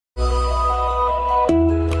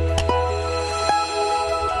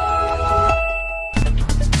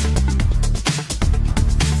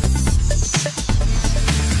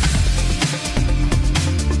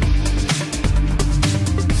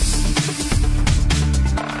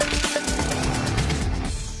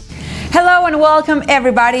and welcome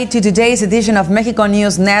everybody to today's edition of Mexico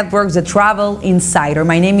News Network's The Travel Insider.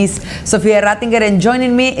 My name is Sofia Rattinger and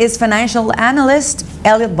joining me is financial analyst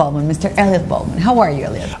Elliot Bullman. Mr. Elliot Bullman, how are you,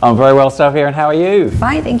 Elliot? I'm very well, Sofia, and how are you?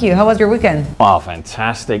 Fine, thank you. How was your weekend? Oh,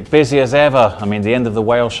 fantastic. Busy as ever. I mean, the end of the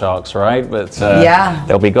whale sharks, right? But yeah,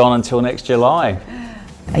 they'll be gone until next July.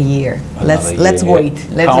 A year. Let's wait.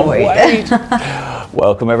 Can't wait.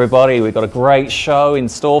 Welcome everybody. We've got a great show in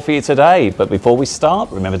store for you today. But before we start,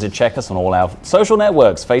 remember to check us on all our social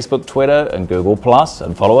networks, Facebook, Twitter and Google+,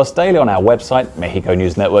 and follow us daily on our website,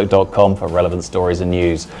 MexicoNewsNetwork.com, for relevant stories and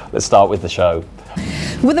news. Let's start with the show.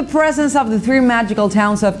 With the presence of the three magical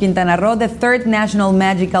towns of Quintana Roo, the third National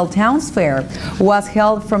Magical Towns Fair was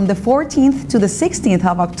held from the 14th to the 16th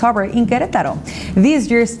of October in Querétaro. This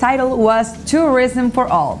year's title was Tourism for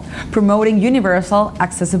All, promoting universal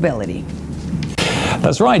accessibility.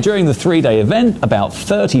 That's right. During the three-day event, about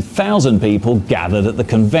 30,000 people gathered at the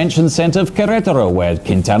Convention Center of Querétaro, where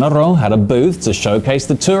Quintana Roo had a booth to showcase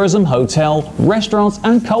the tourism, hotel, restaurants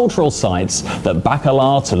and cultural sites that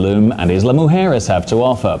Bacalar, Tulum and Isla Mujeres have to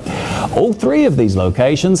offer. All three of these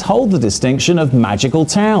locations hold the distinction of Magical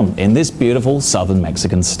Town in this beautiful southern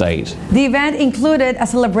Mexican state. The event included a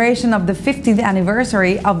celebration of the 50th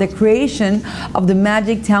anniversary of the creation of the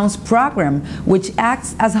Magic Towns program, which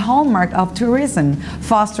acts as a hallmark of tourism,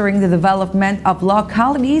 fostering the development of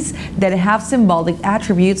localities that have symbolic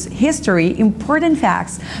attributes, history, important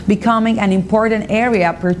facts, becoming an important area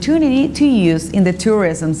opportunity to use in the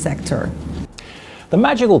tourism sector. The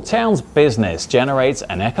Magical Towns business generates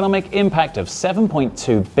an economic impact of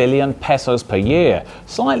 7.2 billion pesos per year,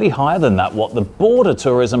 slightly higher than that what the border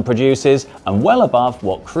tourism produces and well above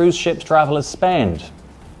what cruise ships travelers spend.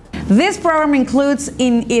 This program includes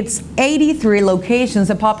in its 83 locations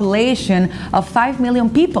a population of 5 million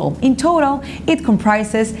people. In total, it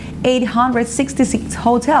comprises 866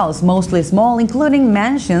 hotels, mostly small, including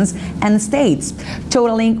mansions and estates,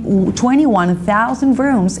 totaling 21,000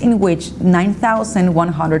 rooms, in which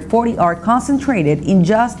 9,140 are concentrated in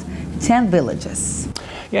just 10 villages.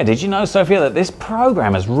 Yeah, did you know, Sophia, that this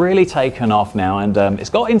program has really taken off now, and it's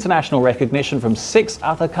got international recognition from 6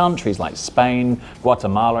 other countries like Spain,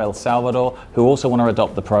 Guatemala, El Salvador, who also want to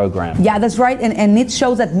adopt the program. Yeah, that's right, and it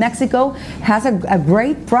shows that Mexico has a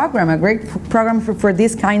great program for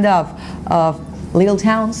this kind of little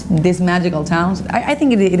towns, these magical towns. I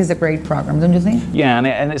think it is a great program, don't you think? Yeah,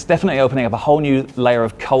 and it's definitely opening up a whole new layer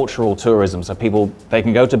of cultural tourism. So people, they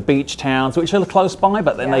can go to beach towns, which are close by,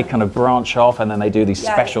 but then they kind of branch off and then they do these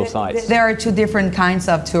special sites. There are two different kinds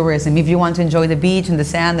of tourism. If you want to enjoy the beach and the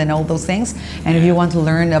sand and all those things, and if you want to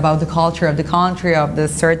learn about the culture of the country, of their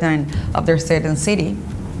certain city,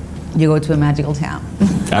 you go to a magical town.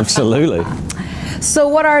 Absolutely. So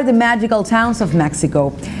what are the magical towns of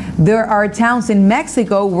Mexico? There are towns in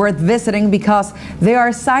Mexico worth visiting because they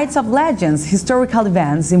are sites of legends, historical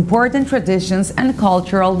events, important traditions, and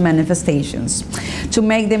cultural manifestations. To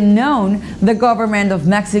make them known, the government of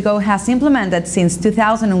Mexico has implemented since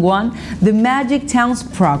 2001 the Magic Towns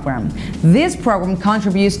program. This program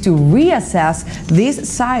contributes to reassess these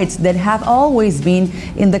sites that have always been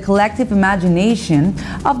in the collective imagination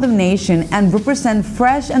of the nation and represent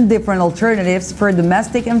fresh and different alternatives for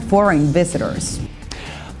domestic and foreign visitors.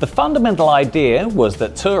 The fundamental idea was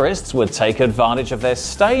that tourists would take advantage of their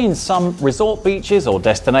stay in some resort beaches or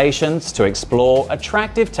destinations to explore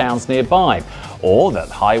attractive towns nearby, or that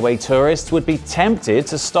highway tourists would be tempted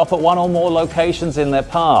to stop at one or more locations in their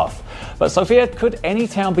path. But Sophia, could any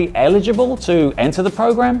town be eligible to enter the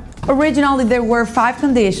program? Originally, there were 5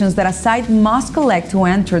 conditions that a site must collect to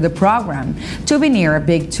enter the program: to be near a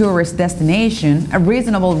big tourist destination, a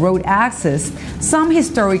reasonable road access, some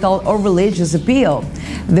historical or religious appeal,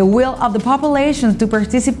 the will of the population to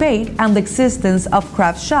participate, and the existence of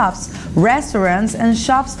craft shops, restaurants, and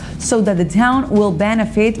shops so that the town will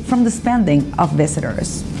benefit from the spending of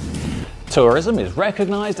visitors. Tourism is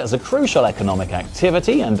recognized as a crucial economic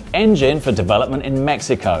activity and engine for development in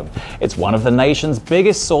Mexico. It's one of the nation's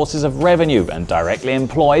biggest sources of revenue and directly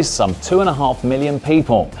employs some 2.5 million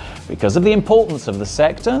people. Because of the importance of the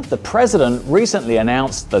sector, the president recently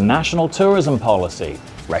announced the National Tourism Policy,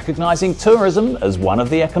 recognizing tourism as one of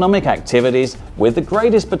the economic activities with the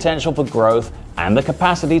greatest potential for growth and the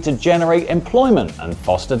capacity to generate employment and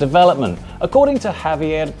foster development, according to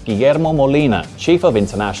Javier Guillermo Molina, Chief of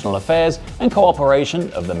International Affairs and Cooperation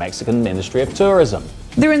of the Mexican Ministry of Tourism.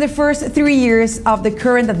 During the first 3 years of the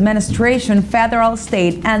current administration, federal,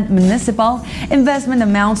 state, and municipal investment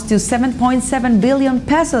amounts to 7.7 billion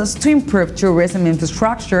pesos to improve tourism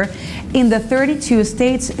infrastructure in the 32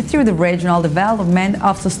 states through the Regional Development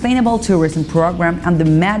of Sustainable Tourism Program and the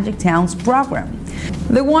Magic Towns Program.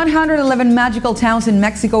 The 111 magical towns in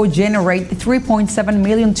Mexico generate 3.7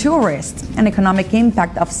 million tourists, an economic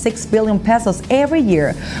impact of 6 billion pesos every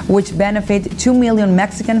year, which benefit 2 million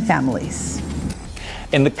Mexican families.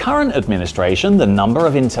 In the current administration, the number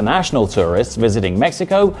of international tourists visiting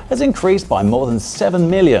Mexico has increased by more than 7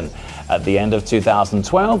 million. At the end of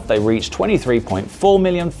 2012, they reached 23.4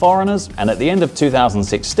 million foreigners, and at the end of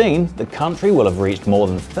 2016, the country will have reached more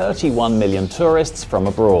than 31 million tourists from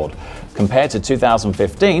abroad. Compared to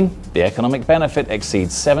 2015, the economic benefit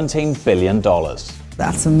exceeds $17 billion.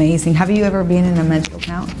 That's amazing. Have you ever been in a magical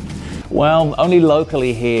town? Well, only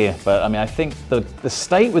locally here, but I mean, I think the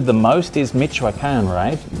state with the most is Michoacan,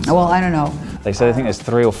 right? Well, I don't know. They say I think there's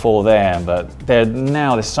 3 or 4 there, but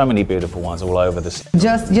there's so many beautiful ones all over the state.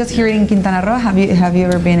 Just here in Quintana Roo, have you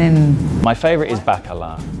ever been in? My favorite is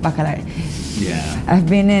Bacalar. Bacalar. Yeah. I've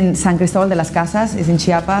been in San Cristobal de las Casas, it's in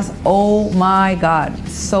Chiapas. Oh my God,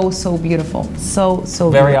 so beautiful, so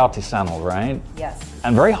beautiful. Very artisanal, right? Yes.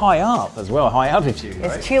 And very high up as well, high altitude,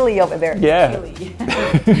 right? It's chilly over there. Yeah.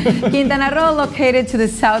 Quintana Roo, located to the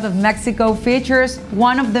south of Mexico, features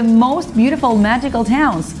one of the most beautiful magical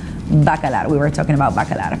towns, Bacalar. We were talking about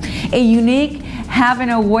Bacalar. A unique haven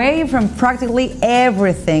away from practically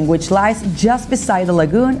everything, which lies just beside the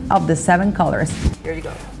lagoon of the 7 colors. Here you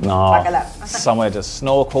go. No, somewhere to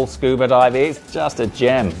snorkel, scuba dive. It's just a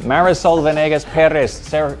gem. Marisol Venegas Perez,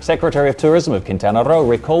 Secretary of Tourism of Quintana Roo,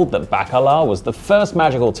 recalled that Bacalar was the first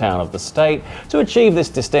magical town of the state to achieve this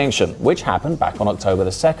distinction, which happened back on October the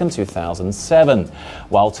 2nd, 2007,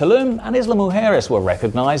 while Tulum and Isla Mujeres were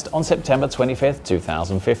recognized on September 25th,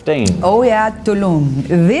 2015. Oh yeah, Tulum.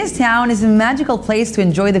 This town is a magical place to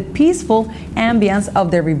enjoy the peaceful ambience of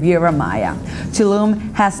the Riviera Maya.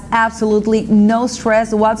 Tulum has absolutely no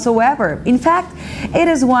stress whatsoever. In fact, it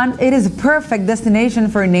is a perfect destination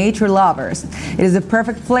for nature lovers. It is a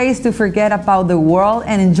perfect place to forget about the world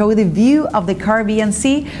and enjoy the view of the Caribbean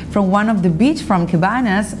Sea from one of the beachfront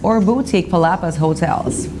cabanas or boutique palapas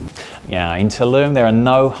hotels. Yeah, in Tulum there are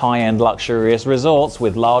no high-end luxurious resorts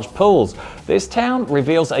with large pools. This town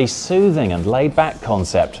reveals a soothing and laid-back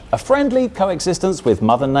concept, a friendly coexistence with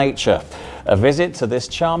Mother Nature. A visit to this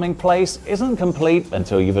charming place isn't complete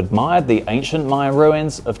until you've admired the ancient Maya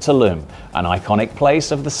ruins of Tulum, an iconic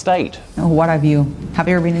place of the state. Oh, what have you? Have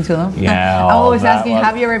you ever been in Tulum? Yeah. I'm always asking,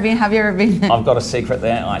 have you ever been? Have you ever been? I've got a secret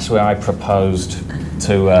there. Actually, I proposed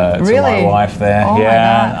to really? my wife there. Oh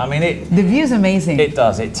yeah. My God. I mean, the view's amazing. It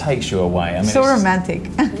does. It takes you away. I mean, so romantic.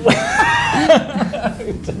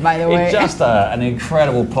 By the way, it's just an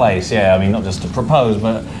incredible place. Yeah. I mean, not just to propose,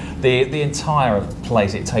 but the entire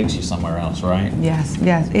place, it takes you somewhere else, right? Yes,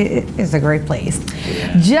 it is a great place.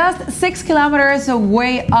 Yeah. Just 6 kilometers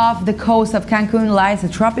away off the coast of Cancun lies a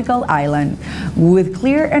tropical island with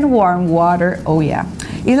clear and warm water. Oh yeah.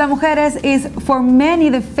 Isla Mujeres is for many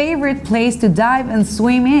the favorite place to dive and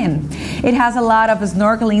swim in. It has a lot of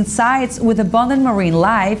snorkeling sites with abundant marine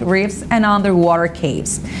life, reefs and underwater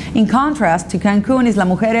caves. In contrast to Cancun, Isla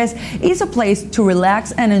Mujeres is a place to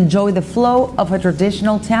relax and enjoy the flow of a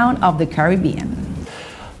traditional town of the Caribbean.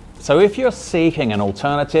 So if you're seeking an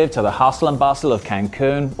alternative to the hustle and bustle of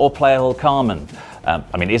Cancun or Playa del Carmen,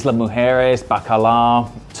 I mean, Isla Mujeres,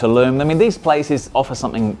 Bacalar, Tulum, I mean, these places offer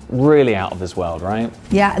something really out of this world, right?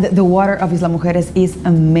 Yeah, the water of Isla Mujeres is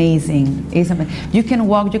amazing. It's amazing. You can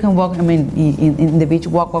walk, I mean, in the beach,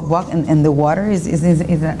 walk, and the water is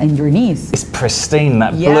in your knees. It's pristine,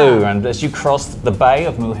 that blue, and as you cross the bay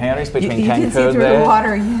of Mujeres between you Cancun can see through the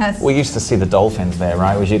water, yes. We used to see the dolphins there,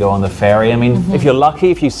 right, as you go on the ferry. I mean, if you're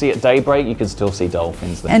lucky, if you see at daybreak, you can still see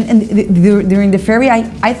dolphins there. And during the ferry,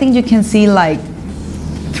 I think you can see like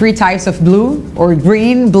 3 types of blue or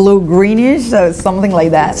green, blue, greenish, something like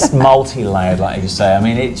that. It's multi-layered, like you say. I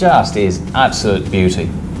mean, it just is absolute beauty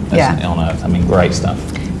on Earth. I mean, great stuff.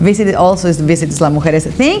 Visit Isla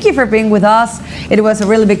Mujeres. Thank you for being with us. It was a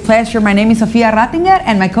really big pleasure. My name is Sofia Rattinger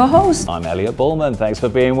and my co-host. I'm Elliot Bullman. Thanks for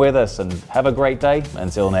being with us and have a great day.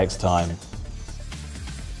 Until next time.